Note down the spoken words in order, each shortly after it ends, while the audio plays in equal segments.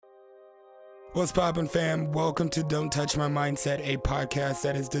What's poppin', fam? Welcome to Don't Touch My Mindset, a podcast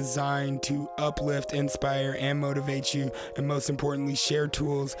that is designed to uplift, inspire, and motivate you, and most importantly, share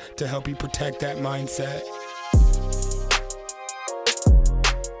tools to help you protect that mindset.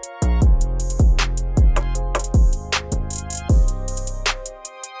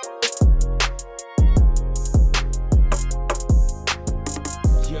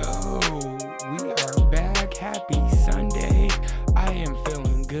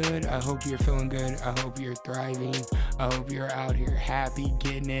 I hope you're feeling good. I hope you're thriving. I hope you're out here happy,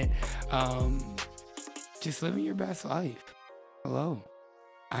 getting it. Just living your best life. Hello.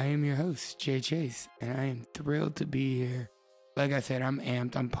 I am your host, Jay Chase, and I am thrilled to be here. Like I said, I'm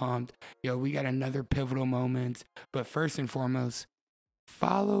amped. I'm pumped. Yo, we got another pivotal moment. But first and foremost,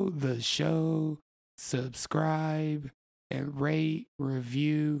 follow the show, subscribe, and rate,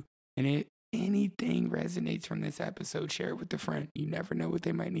 review, and anything resonates from this episode, share it with a friend. You never know what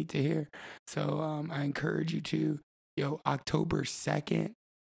they might need to hear. So I encourage you to. October 2nd,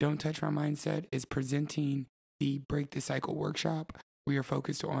 Don't Touch My Mindset is presenting the Break the Cycle workshop. We are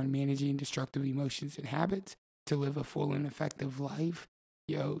focused on managing destructive emotions and habits to live a full and effective life.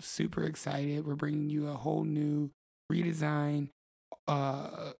 Super excited. We're bringing you a whole new redesign,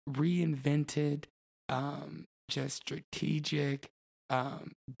 reinvented, just strategic,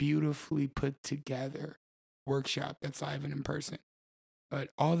 beautifully put together workshop that's live and in person.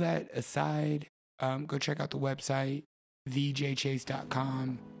 But all that aside, go check out the website,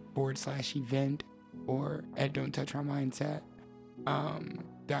 thejchase.com/event or at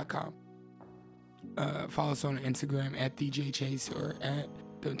don'ttouchmymindset.com. Follow us on Instagram at thejchase or at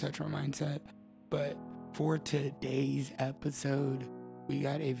don'ttouchmymindset. But for today's episode, we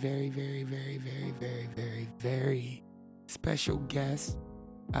got a very, very, very, very, very, very, very special guest,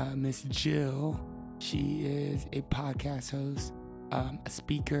 Miss Jill. She is a podcast host, a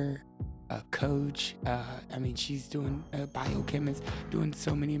speaker, a coach. She's doing a biochemist, doing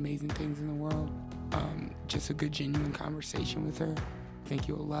so many amazing things in the world. Just a good, genuine conversation with her. I think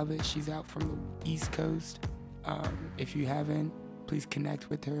you'll love it. She's out from the East Coast. If you haven't, please connect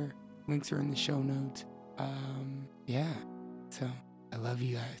with her. Links are in the show notes. So I love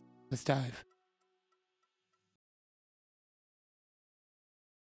you guys. Let's dive.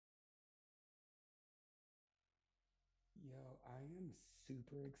 I am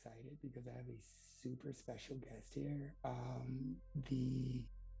super excited because I have a super special guest here. The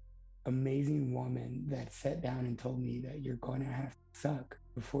amazing woman that sat down and told me that you're going to have to suck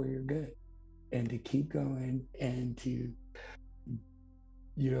before you're good, and to keep going and to,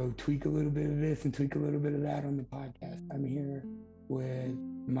 tweak a little bit of this and tweak a little bit of that on the podcast. I'm here with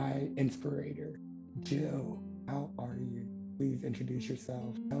my inspirator, Jill. How are you? Please introduce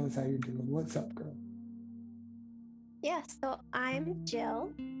yourself. Tell us how you're doing. What's up, girl? Yeah, so I'm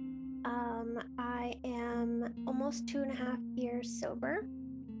Jill. I am almost 2.5 years sober.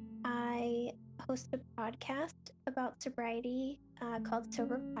 I host a podcast about sobriety called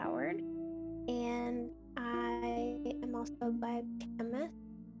Sober Powered, and I am also a biochemist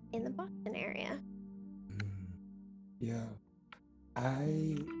in the Boston area. Yeah,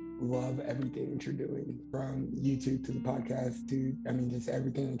 I love everything that you're doing, from YouTube to the podcast to, just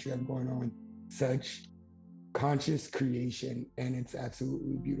everything that you have going on. Such conscious creation, and it's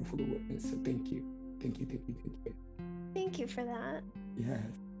absolutely beautiful to witness. So thank you. Thank you. Thank you for that.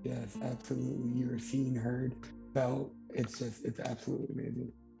 Yes, absolutely. You are seen, heard, felt. It's absolutely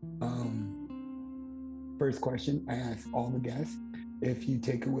amazing. First question I ask all the guests: if you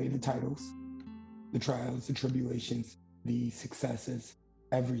take away the titles, the trials, the tribulations, the successes,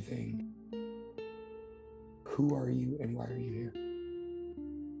 everything, who are you and why are you here?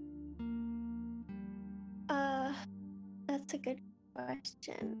 That's a good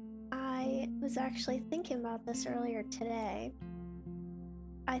question. I was actually thinking about this earlier today.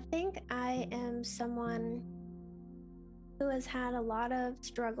 I think I am someone who has had a lot of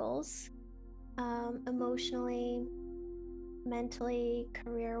struggles, emotionally, mentally,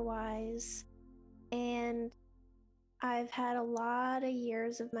 career-wise, and I've had a lot of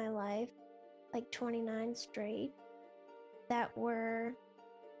years of my life, like 29 straight, that were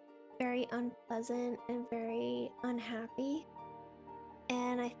very unpleasant and very unhappy.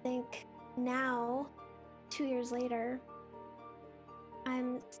 And I think now, 2 years later,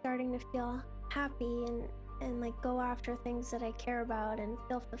 I'm starting to feel happy and like go after things that I care about and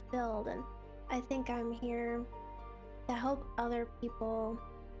feel fulfilled. And I think I'm here to help other people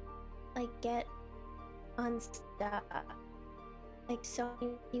like get unstuck. Like, so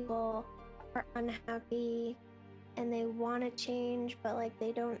many people are unhappy and they want to change, but like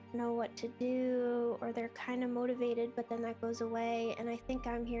they don't know what to do, or they're kind of motivated, but then that goes away. And I think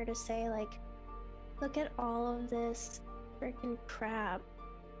I'm here to say, like, look at all of this freaking crap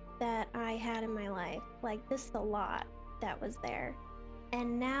that I had in my life. Like, this is a lot that was there.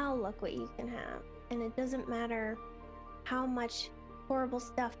 And now look what you can have. And it doesn't matter how much horrible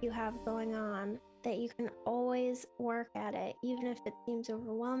stuff you have going on, that you can always work at it, even if it seems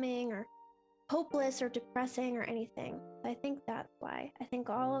overwhelming or hopeless or depressing or anything. I think that's why. I think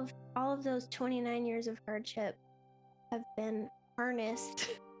all of those 29 years of hardship have been harnessed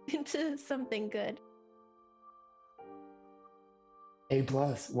into something good. A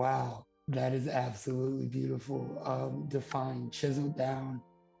plus. Wow. That is absolutely beautiful. Defined, chiseled down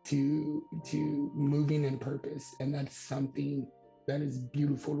to moving in purpose. And that's something that is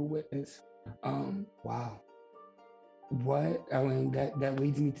beautiful to witness. Wow. That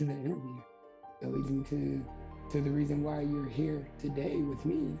leads me to the interview. That leads me to the reason why you're here today with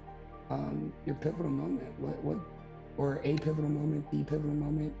me. Your pivotal moment. Or a pivotal moment, the pivotal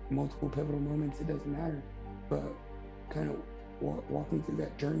moment, multiple pivotal moments, it doesn't matter. But kind of walk me through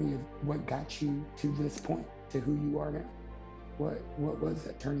that journey of what got you to this point, to who you are now. What was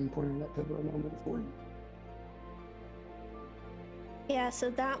that turning point of that pivotal moment for you? Yeah, so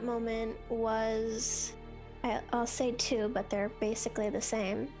that moment was, I'll say two, but they're basically the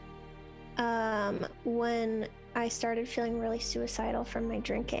same. When I started feeling really suicidal from my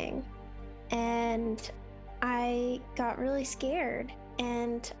drinking, and I got really scared,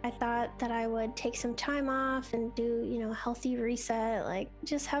 and I thought that I would take some time off and do, a healthy reset, like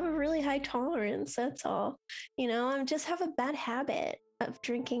just have a really high tolerance. That's all. I just have a bad habit of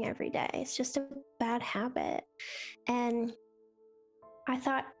drinking every day. It's just a bad habit. And I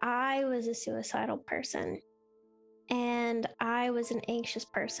thought I was a suicidal person, and I was an anxious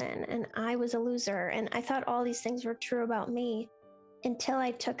person, and I was a loser. And I thought all these things were true about me until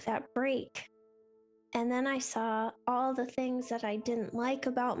I took that break. And then I saw all the things that I didn't like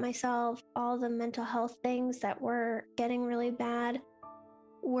about myself, all the mental health things that were getting really bad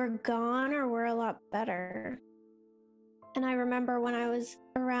were gone or were a lot better. And I remember when I was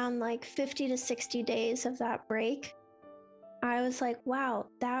around like 50 to 60 days of that break, I was like, wow,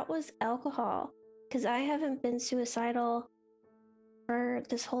 that was alcohol. Because I haven't been suicidal for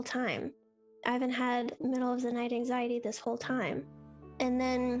this whole time. I haven't had middle of the night anxiety this whole time. And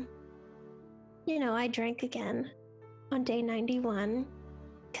then, I drank again on day 91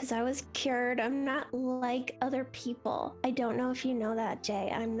 because I was cured. I'm not like other people. I don't know if you know that,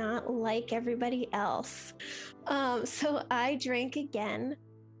 Jay. I'm not like everybody else. So I drank again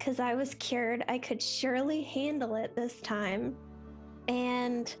because I was cured. I could surely handle it this time.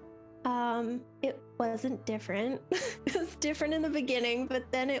 And it wasn't different. It was different in the beginning,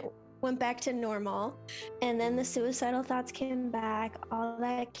 but then it went back to normal. And then the suicidal thoughts came back, all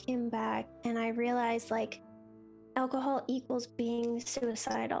that came back. And I realized like alcohol equals being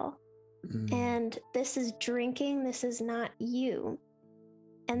suicidal. And this is drinking, this is not you.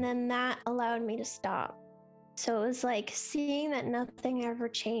 And then that allowed me to stop. So it was like seeing that nothing ever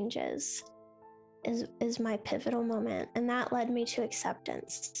changes is my pivotal moment. And that led me to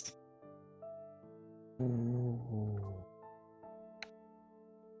acceptance. Ooh.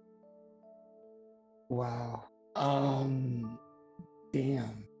 Wow.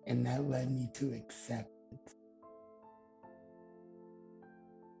 Damn. And that led me to acceptance.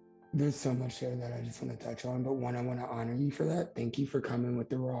 There's so much there that I just want to touch on, but one, I want to honor you for that. Thank you for coming with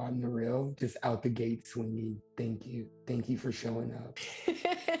the raw and the real, just out the gate swinging. Thank you. Thank you for showing up.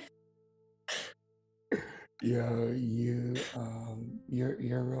 You're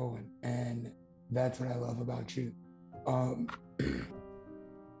a real one, and that's what I love about you.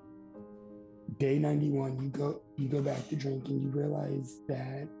 Day 91, you go back to drinking. You realize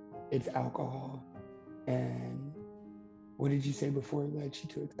that it's alcohol, and what did you say before it led you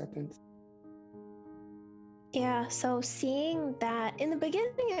to acceptance? Yeah, so seeing that in the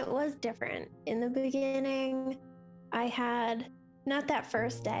beginning, it was different. In the beginning, I had not that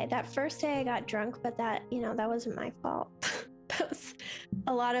first day. That first day I got drunk, but that wasn't my fault. That was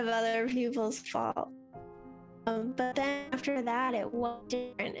a lot of other people's fault. But then after that, it was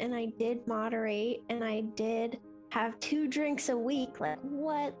different, and I did moderate, and I did have 2 drinks a week. Like,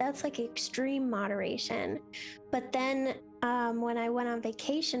 what? That's like extreme moderation. But then when I went on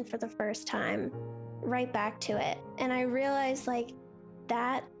vacation for the first time, right back to it. And I realized like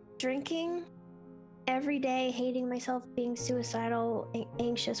that drinking every day, hating myself, being suicidal,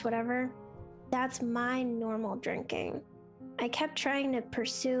 anxious, whatever, that's my normal drinking. I kept trying to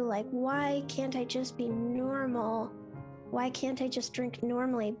pursue like, why can't I just be normal? Why can't I just drink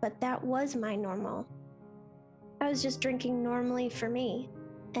normally? But that was my normal. I was just drinking normally for me.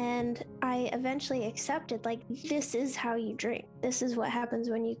 And I eventually accepted, like, this is how you drink. This is what happens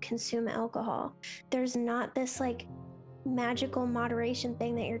when you consume alcohol. There's not this like magical moderation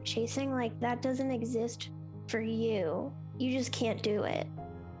thing that you're chasing. Like, that doesn't exist for you. You just can't do it.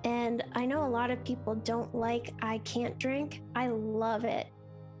 And I know a lot of people don't like I can't drink. I love it.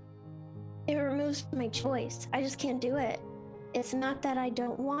 It removes my choice. I just can't do it. It's not that I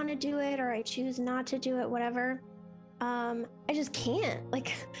don't want to do it or I choose not to do it, whatever. I just can't.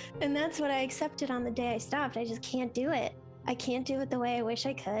 Like, and that's what I accepted on the day I stopped. I just can't do it. I can't do it the way I wish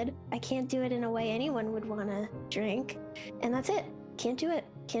I could. I can't do it in a way anyone would want to drink. And that's it. Can't do it.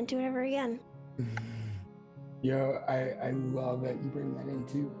 Can't do it ever again. Yo, I love that you bring that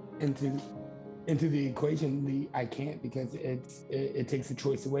into the equation. The I can't, because it takes a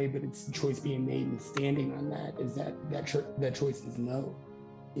choice away, but it's a choice being made, and standing on that is that choice is no.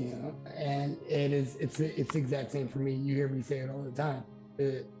 You know, and it's the exact same for me. You hear me say it all the time.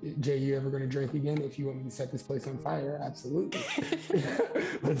 Jay, you ever going to drink again? If you want me to set this place on fire, absolutely.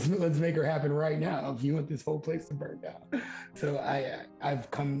 let's make her happen right now. If you want this whole place to burn down. So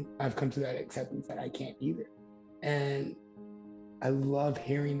I've come to that acceptance that I can't either, and I love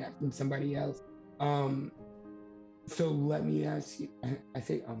hearing that from somebody else. So let me ask you. I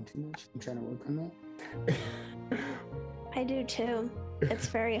say too much. I'm trying to work on that. I do too. It's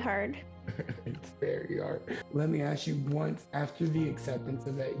very hard. It's very hard. Let me ask you, once after the acceptance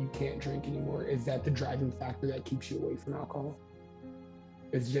of that you can't drink anymore, is that the driving factor that keeps you away from alcohol?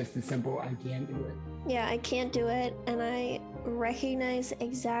 It's just as simple, I can't do it. Yeah, I can't do it. And I recognize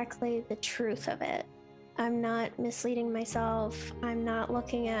exactly the truth of it. I'm not misleading myself. I'm not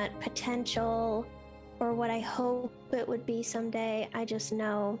looking at potential or what I hope it would be someday. I just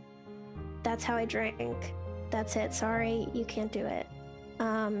know that's how I drink. That's it. Sorry, you can't do it.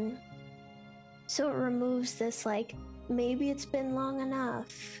 So it removes this, like, maybe it's been long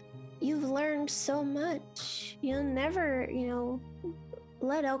enough. You've learned so much. You'll never,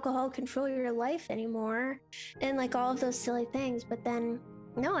 let alcohol control your life anymore. And like all of those silly things. But then,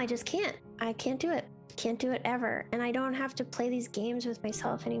 no, I just can't. I can't do it. Can't do it ever. And I don't have to play these games with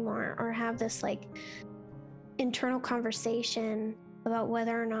myself anymore or have this like internal conversation about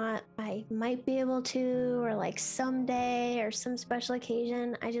whether or not I might be able to, or like someday or some special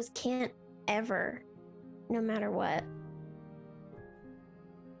occasion. I just can't ever, no matter what.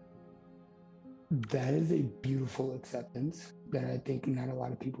 That is a beautiful acceptance that I think not a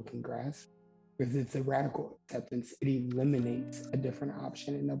lot of people can grasp, because it's a radical acceptance. It eliminates a different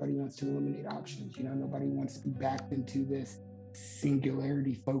option, and nobody wants to eliminate options. Nobody wants to be backed into this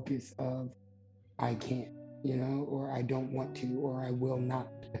singularity focus of I can't, or I don't want to, or I will not.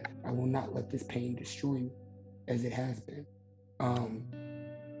 I will not let this pain destroy me as it has been.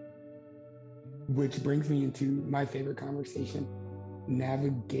 Which brings me into my favorite conversation,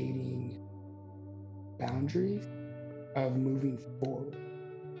 navigating boundaries of moving forward,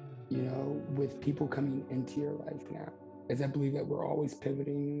 with people coming into your life now. As I believe that we're always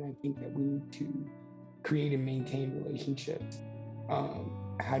pivoting, and I think that we need to create and maintain relationships.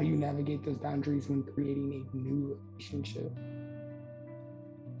 How do you navigate those boundaries when creating a new relationship?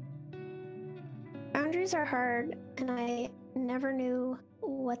 Boundaries are hard, and I never knew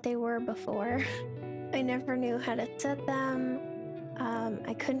what they were before. I never knew how to set them.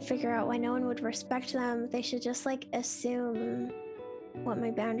 I couldn't figure out why no one would respect them. They should just like assume what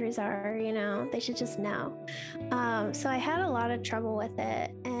my boundaries are, they should just know. So I had a lot of trouble with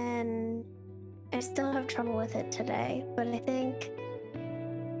it, and I still have trouble with it today. But I think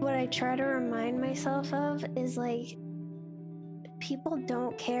what I try to remind myself of is like, people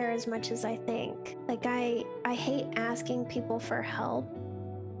don't care as much as I think. Like I hate asking people for help,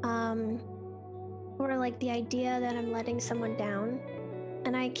 or like the idea that I'm letting someone down.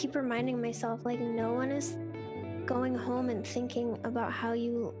 And I keep reminding myself, like, no one is going home and thinking about how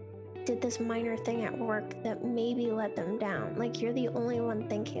you did this minor thing at work that maybe let them down. Like, you're the only one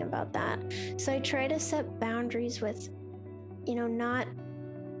thinking about that. So I try to set boundaries with, not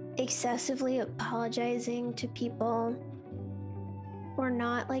excessively apologizing to people, or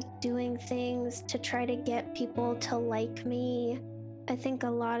not like doing things to try to get people to like me. I think a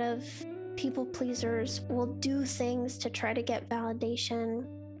lot of people pleasers will do things to try to get validation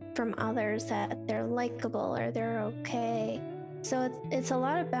from others that they're likable or they're okay. So it's a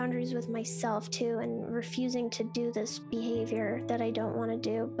lot of boundaries with myself too, and refusing to do this behavior that I don't want to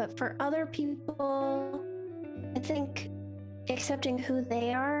do. But for other people, I think accepting who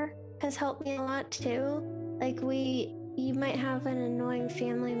they are has helped me a lot too. Like you might have an annoying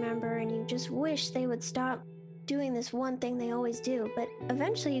family member and you just wish they would stop doing this one thing they always do, but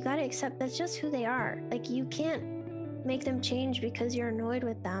eventually you got to accept that's just who they are. Like, you can't make them change because you're annoyed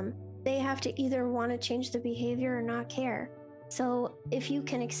with them. they have to either want to change the behavior or not care. So if you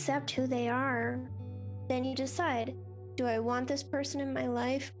can accept who they are, then you decide, do I want this person in my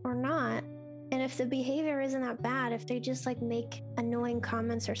life or not? And if the behavior isn't that bad, if they just like make annoying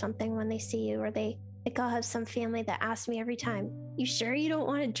comments or something when they see you, or they, like, I'll have some family that asks me every time, you sure you don't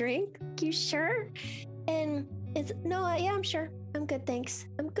want to drink? You sure? And it's, no, yeah, I'm sure. I'm good, thanks.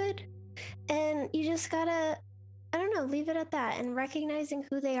 I'm good. And you just gotta, I don't know, leave it at that. And recognizing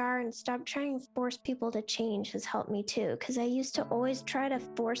who they are and stop trying to force people to change has helped me too. Because I used to always try to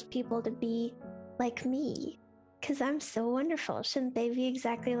force people to be like me, because I'm so wonderful. Shouldn't they be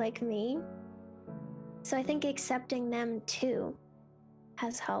exactly like me? So I think accepting them too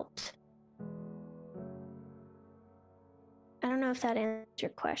has helped. I don't know if that answers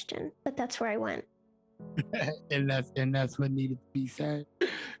your question, but that's where I went. and that's what needed to be said.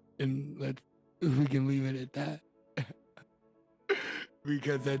 And we can leave it at that.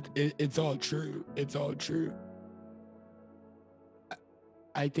 Because it's all true. It's all true.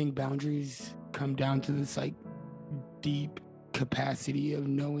 I think boundaries come down to this like deep capacity of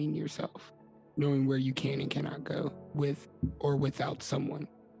knowing yourself, knowing where you can and cannot go with or without someone.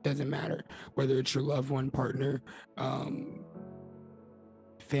 Doesn't matter whether it's your loved one, partner,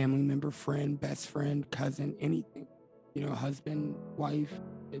 family member, friend, best friend, cousin, anything, you know, husband, wife.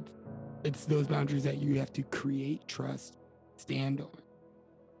 It's those boundaries that you have to create, trust, stand on.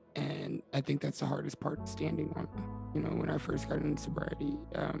 And I think that's the hardest part, standing on them. You know, when I first got into sobriety,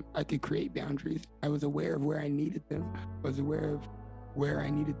 I could create boundaries. I was aware of where I needed them. I was aware of where I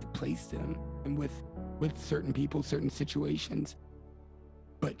needed to place them, and with certain people, certain situations.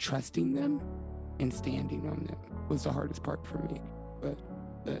 But trusting them and standing on them was the hardest part for me. But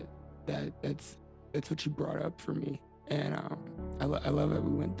that's what you brought up for me, and I love that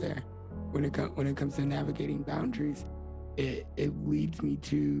we went there. When it comes to navigating boundaries, it leads me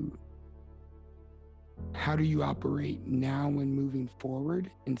to, how do you operate now when moving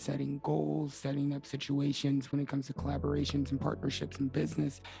forward and setting goals, setting up situations when it comes to collaborations and partnerships and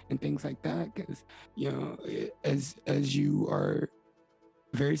business and things like that? Because, you know, as you are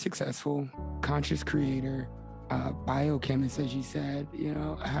very successful, conscious creator, biochemist, as you said, you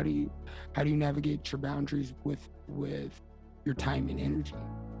know, how do you navigate your boundaries with your time and energy?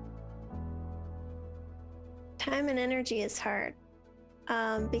 Time and energy is hard,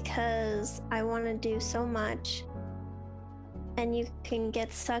 because I want to do so much, and you can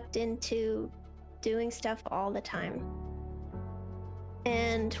get sucked into doing stuff all the time.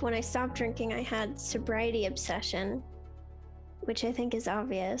 And when I stopped drinking, I had sobriety obsession, which I think is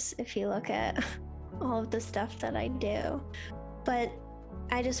obvious if you look at all of the stuff that I do. But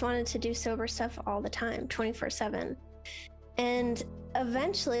I just wanted to do sober stuff all the time, 24/7. And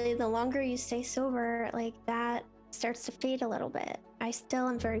eventually, the longer you stay sober, like, that starts to fade a little bit. I still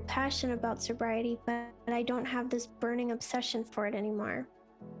am very passionate about sobriety, but I don't have this burning obsession for it anymore.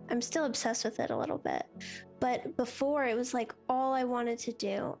 I'm still obsessed with it a little bit. But before, it was like all I wanted to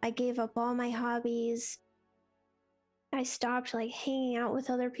do. I gave up all my hobbies. I stopped like hanging out with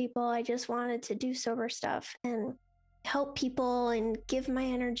other people. I just wanted to do sober stuff and help people and give my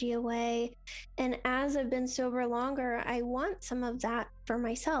energy away. And as I've been sober longer, I want some of that for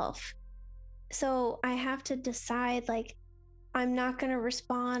myself. So I have to decide, like, I'm not going to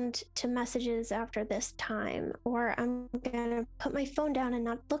respond to messages after this time, or I'm going to put my phone down and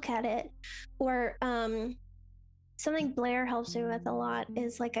not look at it. Or something Blair helps me with a lot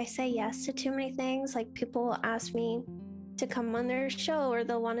is, like, I say yes to too many things. Like, people will ask me to come on their show, or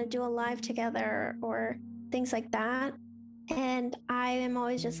they'll want to do a live together, or things like that. And I am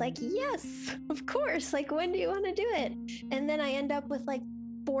always just like, yes, of course. Like, when do you want to do it? And then I end up with like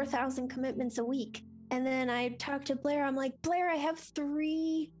 4,000 commitments a week. And then I talk to Blair. I'm like, Blair, I have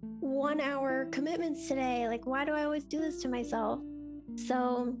 3 1-hour commitments today. Like, why do I always do this to myself?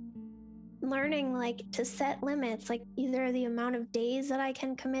 So learning, like, to set limits, like either the amount of days that I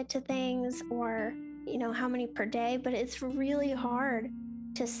can commit to things, or, you know, how many per day. But it's really hard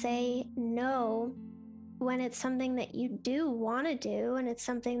to say no when it's something that you do want to do, and it's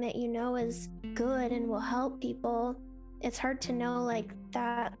something that you know is good and will help people. It's hard to know, like,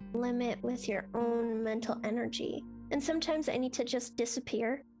 that limit with your own mental energy. And sometimes I need to just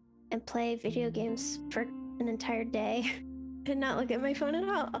disappear and play video games for an entire day and not look at my phone at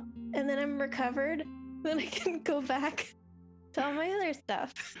all. And then I'm recovered. Then I can go back to all my other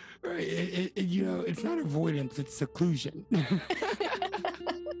stuff. Right. You know, it's not avoidance, it's seclusion.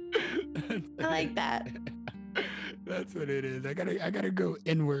 I like that. That's what it is. I gotta go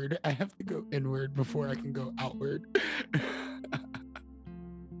inward. I have to go inward before I can go outward.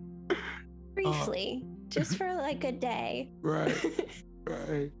 Briefly, just for like a day. Right.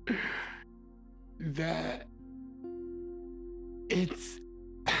 Right. That it's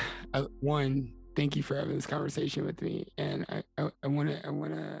one. Thank you for having this conversation with me, and I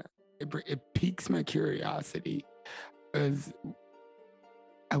wanna. It piques my curiosity, because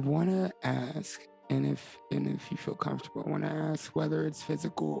I wanna ask, and if you feel comfortable, I wanna ask whether it's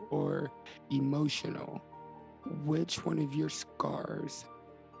physical or emotional. Which one of your scars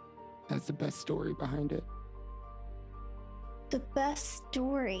has the best story behind it? The best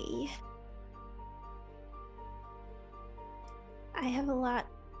story. I have a lot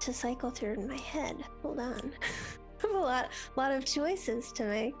to cycle through in my head. Hold on. I have a lot of choices to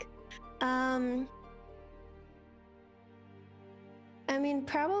make. I mean,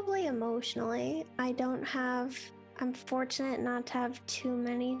 probably emotionally. I'm fortunate not to have too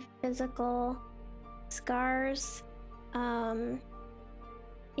many physical scars. Yeah,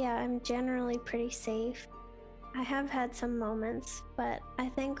 I'm generally pretty safe. I have had some moments, but I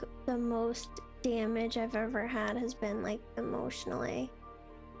think the most damage I've ever had has been like emotionally.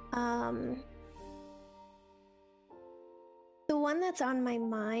 The one that's on my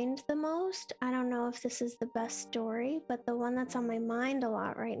mind the most, I don't know if this is the best story, but the one that's on my mind a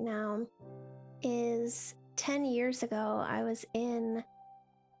lot right now is 10 years ago, I was in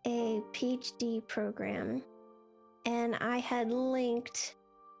a PhD program and I had linked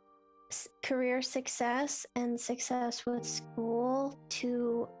career success and success with school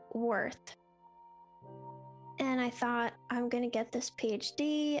to worth. And I thought, I'm going to get this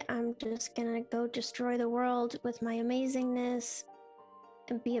PhD. I'm just going to go destroy the world with my amazingness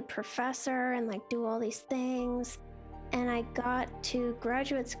and be a professor and like do all these things. And I got to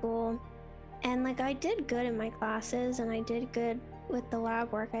graduate school and like I did good in my classes and I did good with the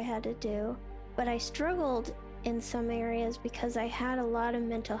lab work I had to do. But I struggled in some areas because I had a lot of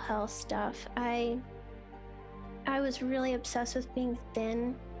mental health stuff. I was really obsessed with being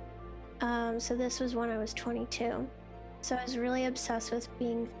thin. So this was when I was 22. So I was really obsessed with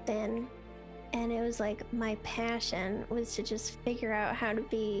being thin. And it was like my passion was to just figure out how to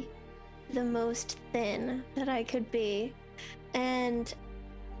be the most thin that I could be. And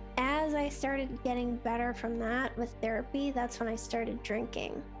as I started getting better from that with therapy, that's when I started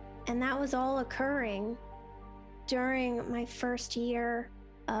drinking. And that was all occurring during my first year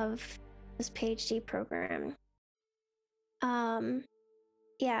of this PhD program.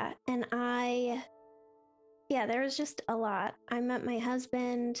 Yeah, and there was just a lot. I met my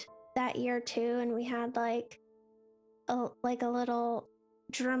husband that year too, and we had like a little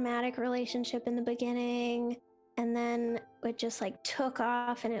dramatic relationship in the beginning, and then it just like took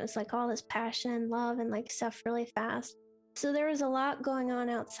off, and it was like all this passion and love and like stuff really fast. So there was a lot going on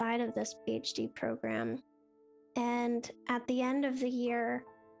outside of this PhD program. And at the end of the year,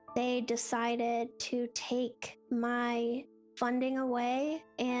 they decided to take my funding away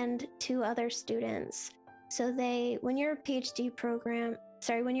and 2 other students. So when you're a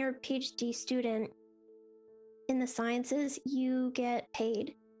when you're a PhD student in the sciences, you get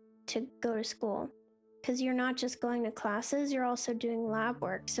paid to go to school because you're not just going to classes, you're also doing lab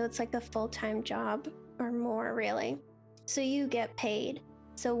work. So it's like a full-time job or more, really. So you get paid.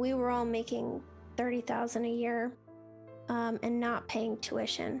 So we were all making $30,000 a year and not paying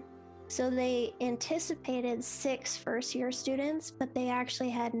tuition. So they anticipated 6 first-year students, but they actually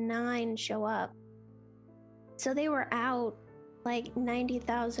had 9 show up. So they were out like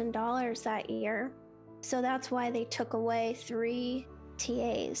 $90,000 that year. So that's why they took away 3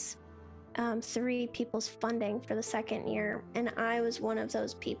 TAs, 3 people's funding for the second year. And I was one of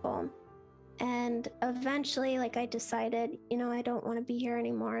those people. And eventually, like, I decided, I don't want to be here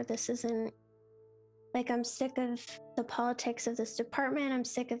anymore. This isn't, like, I'm sick of the politics of this department. I'm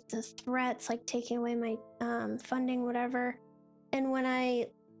sick of the threats, like taking away my funding, whatever. And when I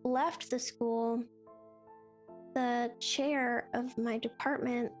left the school, the chair of my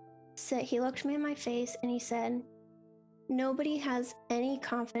department said, he looked me in my face and he said, "Nobody has any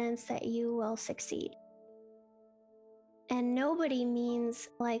confidence that you will succeed." And nobody means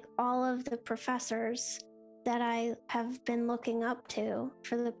like all of the professors that I have been looking up to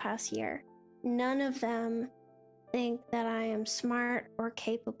for the past year. None of them think that I am smart or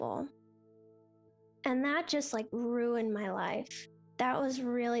capable. And that just like ruined my life. That was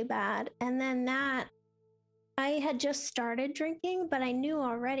really bad. And then I had just started drinking, but I knew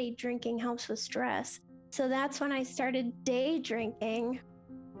already drinking helps with stress. So that's when I started day drinking.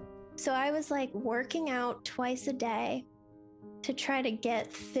 So I was like working out twice a day to try to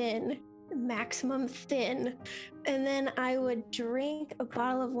get thin, maximum thin. And then I would drink a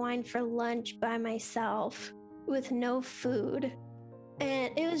bottle of wine for lunch by myself with no food.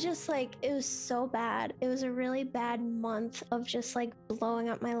 And it was just like, it was so bad. It was a really bad month of just like blowing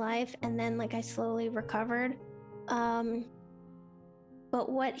up my life. And then like I slowly recovered. But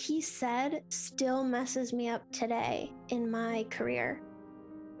what he said still messes me up today in my career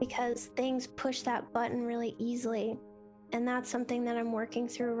because things push that button really easily. And that's something that I'm working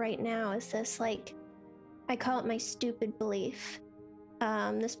through right now is this, like, I call it my stupid belief.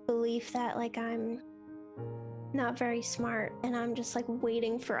 This belief that like I'm not very smart and I'm just like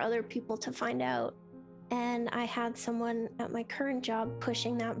waiting for other people to find out. And I had someone at my current job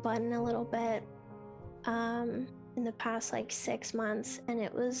pushing that button a little bit in the past like 6 months, and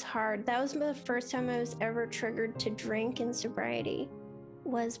it was hard. That was the first time I was ever triggered to drink in sobriety,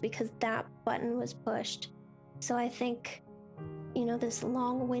 was because that button was pushed. So I think, you know, this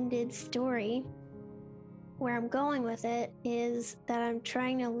long-winded story, where I'm going with it is that I'm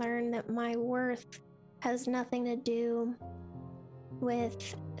trying to learn that my worth has nothing to do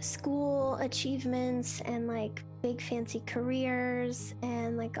with school achievements and like big fancy careers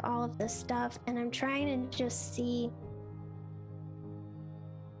and like all of this stuff. And I'm trying to just see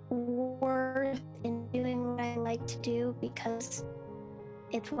worth in doing what I like to do because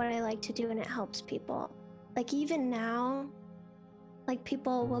it's what I like to do and it helps people. Like even now, like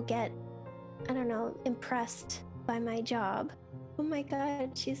people will get, I don't know, impressed by my job. Oh my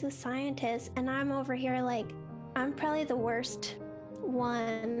God, she's a scientist. And I'm over here like, I'm probably the worst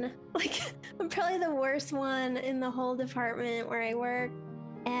one. Like, I'm probably the worst one in the whole department where I work.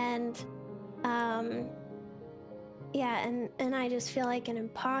 And, yeah, and I just feel like an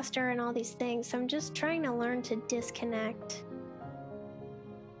imposter and all these things. So I'm just trying to learn to disconnect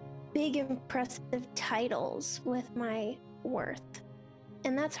big, impressive titles with my worth.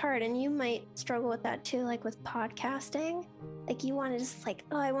 And that's hard, and you might struggle with that too, like with podcasting. Like you want to just like,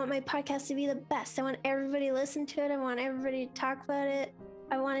 oh, I want my podcast to be the best. I want everybody to listen to it. I want everybody to talk about it.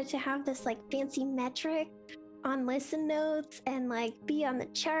 I want it to have this like fancy metric on listen notes and like be on the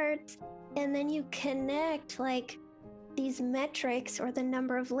charts. And then you connect like these metrics or the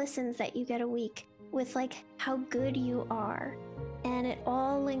number of listens that you get a week with like how good you are. And it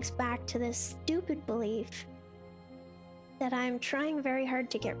all links back to this stupid belief that I'm trying very hard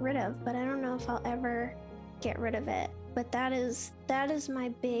to get rid of, but I don't know if I'll ever get rid of it. But that is my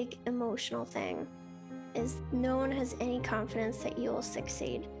big emotional thing, is no one has any confidence that you will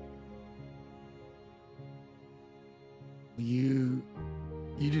succeed. You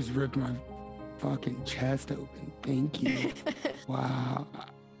just ripped my fucking chest open. Thank you. Wow.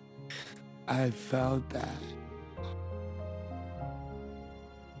 I felt that.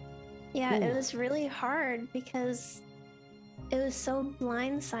 Yeah, Ooh. it was really hard because it was so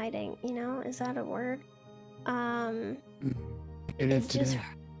blindsiding, you know? Is that a word? It is today.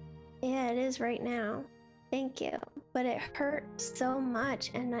 Yeah, it is right now. Thank you. But it hurt so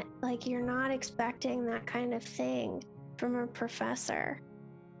much, and like you're not expecting that kind of thing from a professor.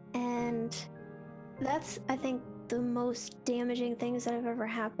 And that's, I think, the most damaging things that have ever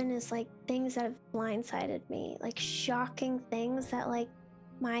happened is like things that have blindsided me, like shocking things that like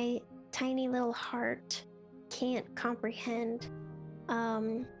my tiny little heart can't comprehend.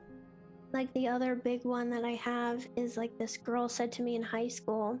 Like the other big one that I have is like this girl said to me in high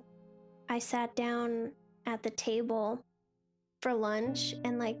school. I sat down at the table for lunch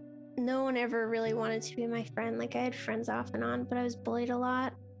and like no one ever really wanted to be my friend. Like I had friends off and on, but I was bullied a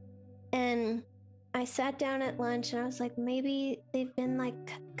lot. And I sat down at lunch and I was like, maybe they've been like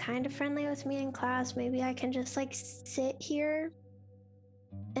kind of friendly with me in class. Maybe I can just like sit here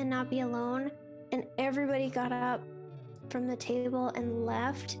and not be alone. And everybody got up from the table and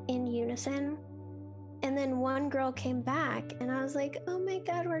left in unison. And then one girl came back and I was like, oh my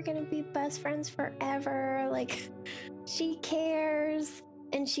God, we're gonna be best friends forever. Like, she cares.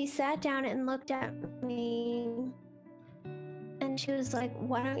 And she sat down and looked at me and she was like,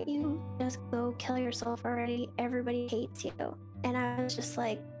 why don't you just go kill yourself already? Everybody hates you. And I was just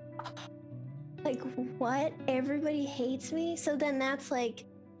like what? Everybody hates me? So then that's like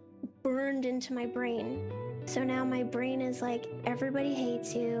burned into my brain. So now my brain is like, everybody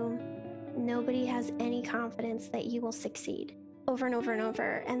hates you. Nobody has any confidence that you will succeed, over and over and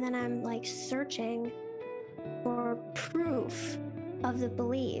over. And then I'm like searching for proof of the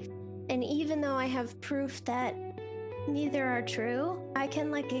belief. And even though I have proof that neither are true, I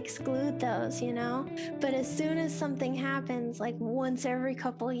can like exclude those, you know? But as soon as something happens, like once every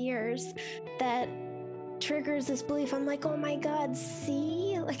couple years, that triggers this belief, I'm like, oh my God,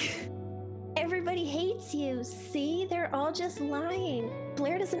 see? Like, everybody hates you. See, they're all just lying.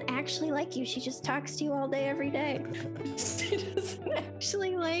 Blair doesn't actually like you. She just talks to you all day, every day. She doesn't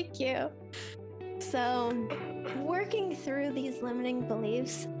actually like you. So working through these limiting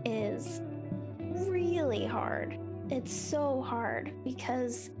beliefs is really hard. It's so hard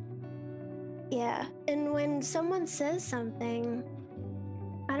because, yeah. And when someone says something,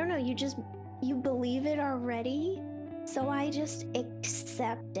 I don't know, you believe it already. So I just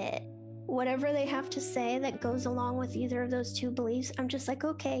accept it. Whatever they have to say that goes along with either of those two beliefs, I'm just like,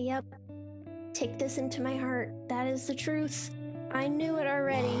 okay, yep, take this into my heart. That is the truth. I knew it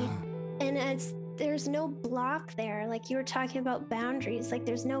already. And there's no block there. Like you were talking about boundaries, like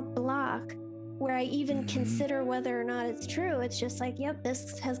there's no block where I even consider whether or not it's true. It's just like, yep,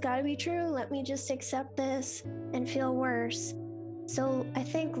 this has got to be true. Let me just accept this and feel worse. So I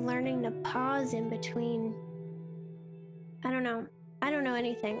think learning to pause in between, I don't know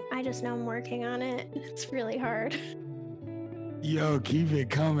anything. I just know I'm working on it. It's really hard. Yo, keep it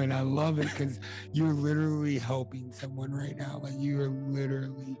coming. I love it because you're literally helping someone right now. Like you are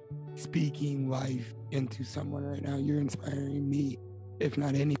literally speaking life into someone right now. You're inspiring me, if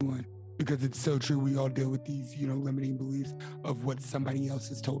not anyone, because it's so true. We all deal with these, limiting beliefs of what somebody else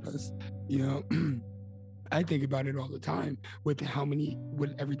has told us. I think about it all the time with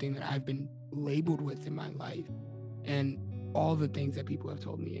everything that I've been labeled with in my life and all the things that people have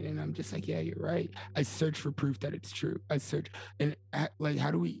told me. And I'm just like, yeah, you're right. I search for proof that it's true. I search, and like,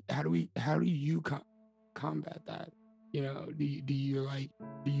 how do you combat that? Do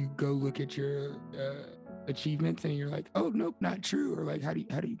you go look at your achievements and you're like, oh, nope, not true? Or like, how do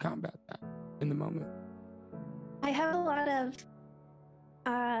you combat that in the moment? I have a lot of,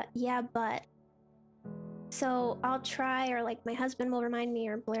 yeah, but. So I'll try, or like my husband will remind me,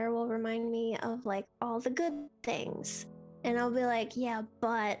 or Blair will remind me of like all the good things. And I'll be like, yeah,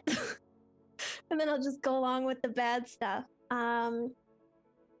 but. And then I'll just go along with the bad stuff. I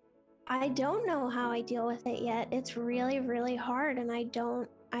don't know how I deal with it yet. It's really, really hard, and I don't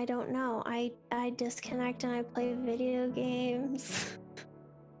know. I disconnect and I play video games.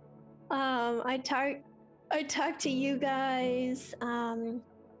 I talk to you guys.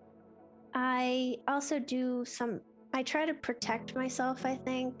 I also I try to protect myself, I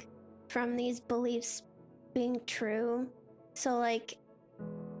think, from these beliefs being true. So like,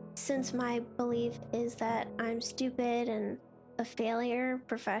 since my belief is that I'm stupid and a failure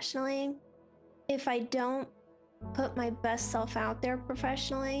professionally, if I don't put my best self out there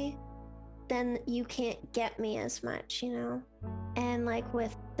professionally, then you can't get me as much, And like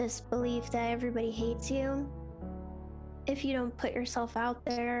with this belief that everybody hates you, if you don't put yourself out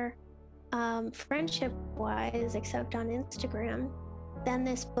there, friendship wise, except on Instagram, then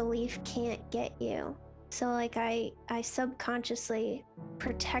this belief can't get you. So like I subconsciously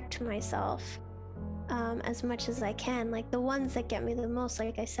protect myself as much as I can. Like the ones that get me the most,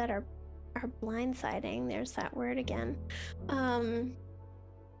 like I said, are blindsiding. There's that word again. But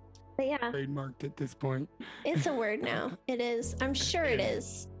yeah, trademarked at this point. It's a word now. It is. I'm sure it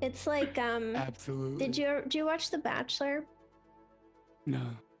is. It's like absolutely. Did you watch The Bachelor? No.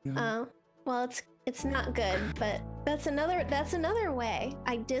 Oh, well, it's not good, but that's another way.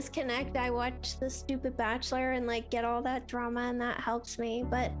 I disconnect. I watch the stupid Bachelor and like get all that drama, and that helps me.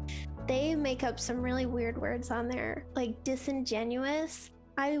 But they make up some really weird words on there, like disingenuous.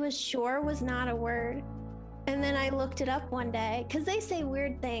 I was sure was not a word. And then I looked it up one day because they say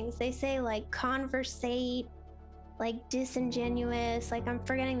weird things. They say like conversate, like disingenuous, like I'm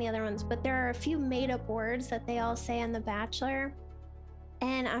forgetting the other ones, but there are a few made up words that they all say on The Bachelor.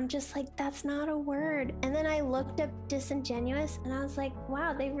 And I'm just like, that's not a word. And then I looked up disingenuous and I was like,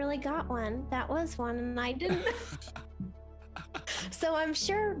 wow, they really got one. That was one and I didn't. So I'm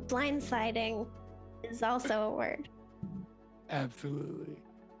sure blindsiding is also a word. Absolutely.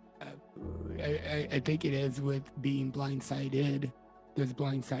 I think it is with being blindsided. There's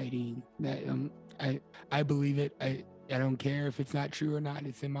blindsiding that I believe it. I don't care if it's not true or not.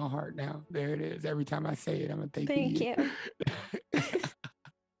 It's in my heart now. There it is. Every time I say it, I'm gonna thank you.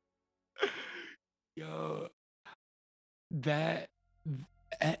 Yo, that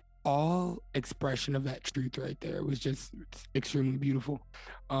all expression of that truth right there was just extremely beautiful.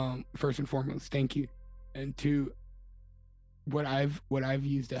 First and foremost, thank you. And two, what I've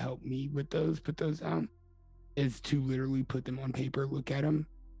used to help me with put those down is to literally put them on paper, look at them,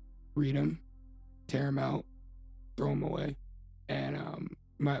 read them, tear them out, throw them away. And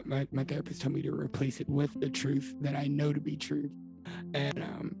my therapist told me to replace it with the truth that I know to be truth.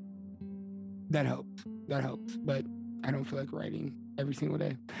 And that helps. But I don't feel like writing every single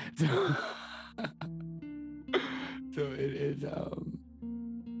day. So it is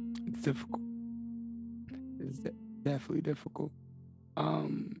it's difficult. It's definitely difficult.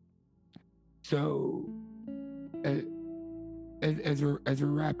 So as we're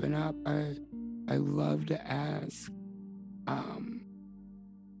wrapping up, I I love to ask,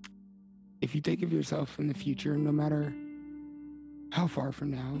 if you think of yourself in the future, no matter how far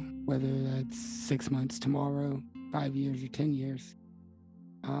from now, whether that's 6 months, tomorrow, 5 years, or 10 years,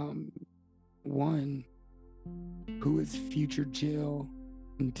 one, who is future Jill?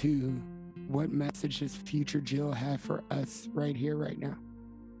 And two, what message does future Jill have for us right here, right now?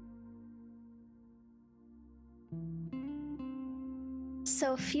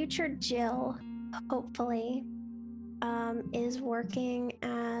 So, future Jill, hopefully, is working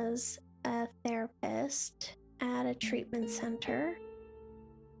as a therapist at a treatment center,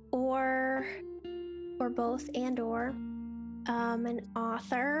 or both, or an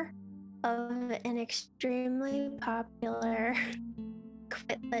author of an extremely popular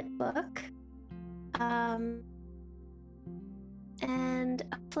Quit Lit book. And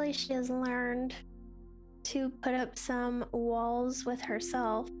hopefully she has learned to put up some walls with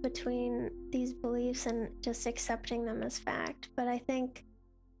herself between these beliefs and just accepting them as fact. But I think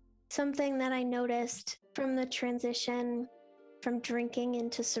something that I noticed from the transition from drinking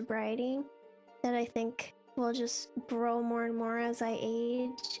into sobriety that I think will just grow more and more as I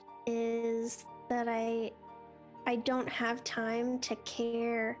age is that I don't have time to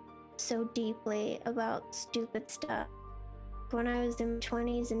care so deeply about stupid stuff. When I was in my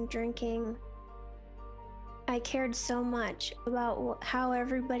 20s and drinking, I cared so much about how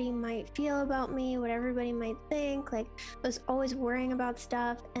everybody might feel about me, what everybody might think. Like, I was always worrying about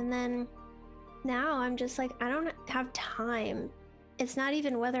stuff. And then now I'm just like, I don't have time. It's not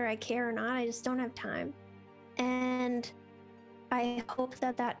even whether I care or not, I just don't have time. And I hope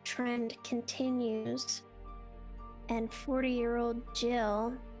that that trend continues. And 40-year-old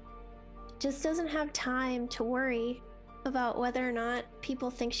Jill just doesn't have time to worry about whether or not people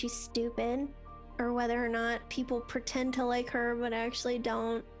think she's stupid, or whether or not people pretend to like her but actually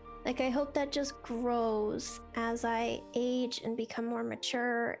don't. Like, I hope that just grows as I age and become more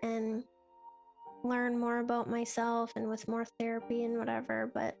mature and learn more about myself and with more therapy and whatever.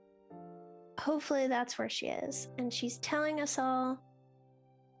 But hopefully that's where she is. And she's telling us all,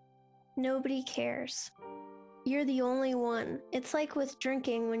 nobody cares. You're the only one. It's like with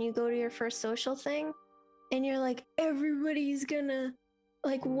drinking, when you go to your first social thing and you're like, everybody's gonna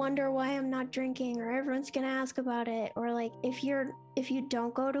like wonder why I'm not drinking, or everyone's gonna ask about it. Or like, if you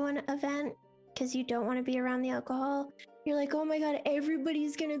don't go to an event because you don't want to be around the alcohol, you're like, oh my god,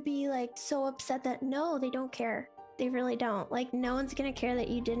 everybody's gonna be like so upset. That no, they don't care. They really don't. Like, no one's gonna care that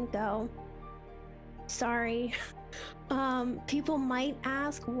you didn't go. Sorry. People might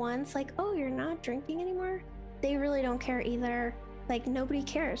ask once, like, oh, you're not drinking anymore? They really don't care either. Like, nobody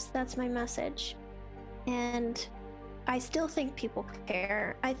cares. That's my message. And I still think people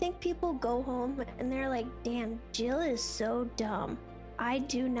care. I think people go home and they're like, damn, Jill is so dumb. I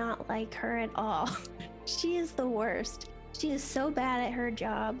do not like her at all. She is the worst. She is so bad at her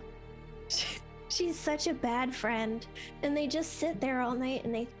job. She's such a bad friend. And they just sit there all night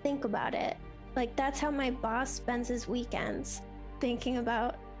and they think about it. Like, that's how my boss spends his weekends, thinking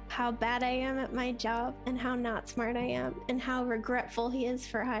about how bad I am at my job and how not smart I am and how regretful he is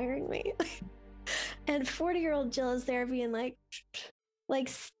for hiring me. And 40-year-old Jill is there being like,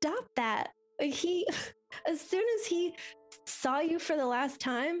 stop that. Like, he, as soon as he saw you for the last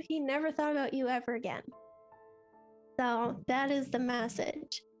time, he never thought about you ever again. So that is the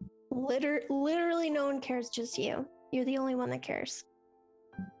message. Literally no one cares, just you. You're the only one that cares.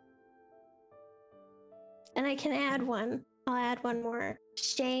 And I can add one. I'll add one more.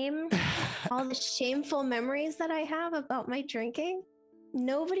 Shame. All the shameful memories that I have about my drinking.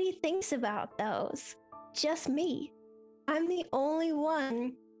 Nobody thinks about those. Just me. I'm the only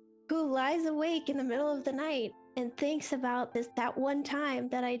one who lies awake in the middle of the night and thinks about that one time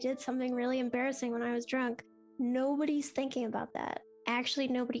that I did something really embarrassing when I was drunk. Nobody's thinking about that. Actually,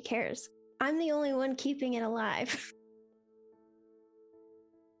 nobody cares. I'm the only one keeping it alive.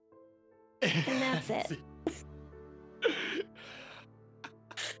 And that's it.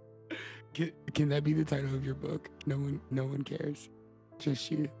 Can that be the title of your book? No one cares,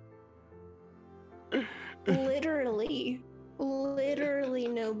 just you. Literally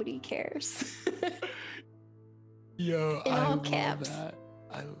nobody cares. Yo, in I all love caps. that.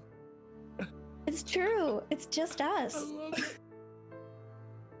 It's true. It's just us. I love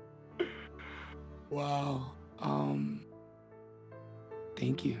it. Wow.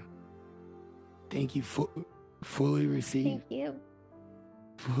 Thank you. Thank you. Fully received. Thank you.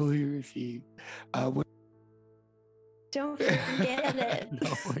 Fully received. Don't forget it. No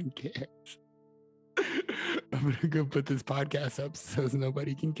one cares. I'm gonna go put this podcast up so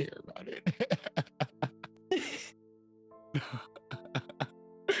nobody can care about it.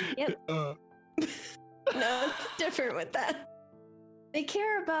 Yep. No, it's different with that. They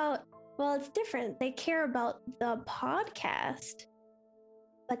care about, well, it's different. They care about the podcast,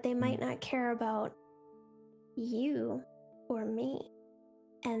 but they might not care about you or me.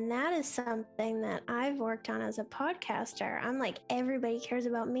 And that is something that I've worked on as a podcaster. I'm like, everybody cares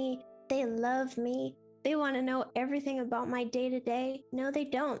about me. They love me. They want to know everything about my day to day. No, they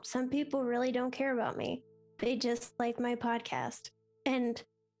don't. Some people really don't care about me. They just like my podcast. And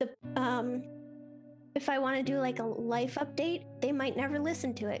the if I want to do like a life update, they might never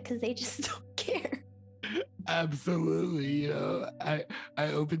listen to it because they just don't care. Absolutely. You know, I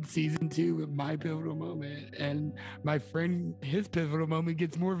opened season 2 with my pivotal moment, and my friend, his pivotal moment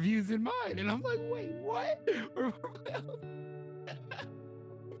gets more views than mine. And I'm like, wait, what?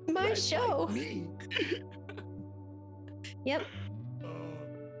 My That's show. like me. Yep.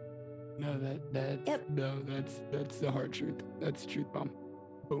 No, that's the hard truth. That's the truth, Mom.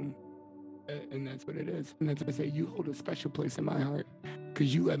 Boom. And that's what it is. And that's what I say, you hold a special place in my heart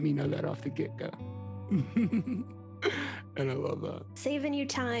because you let me know that off the get-go. And I love that. Saving you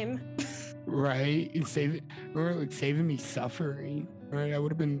time. Right? Saving me suffering. Right? I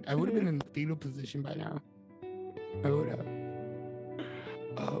would have been in the fetal position by now. I would have.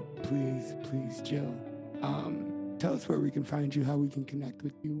 Oh, please, Jill. Tell us where we can find you, how we can connect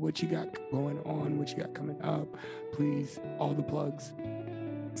with you, what you got going on, what you got coming up. Please, all the plugs.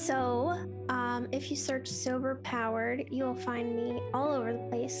 So, if you search Sober Powered, you will find me all over the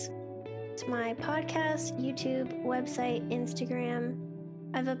place. It's my podcast, YouTube, website, Instagram.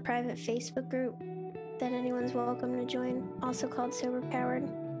 I have a private Facebook group that anyone's welcome to join, also called Sober Powered.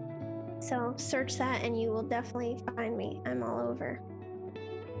 So search that and you will definitely find me. I'm all over.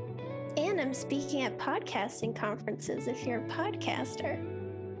 And I'm speaking at podcasting conferences if you're a podcaster.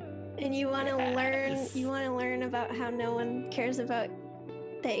 And you want to learn about how no one cares about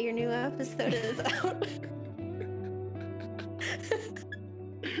that your new episode is out.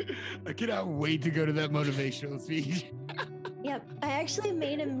 I cannot wait to go to that motivational speech. Yep, I actually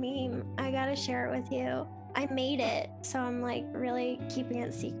made a meme. I gotta share it with you. I made it, so I'm like really keeping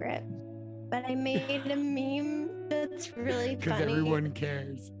it secret. But I made a meme that's really funny. Because everyone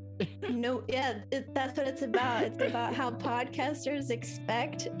cares. No, yeah, that's what it's about. It's about how podcasters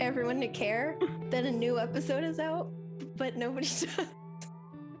expect everyone to care that a new episode is out, but nobody does.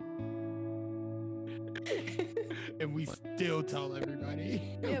 And we still tell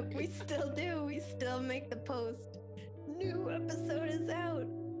everybody. Yep, we still do. We still make the post. New episode is out.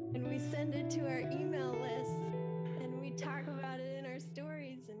 And we send it to our email list.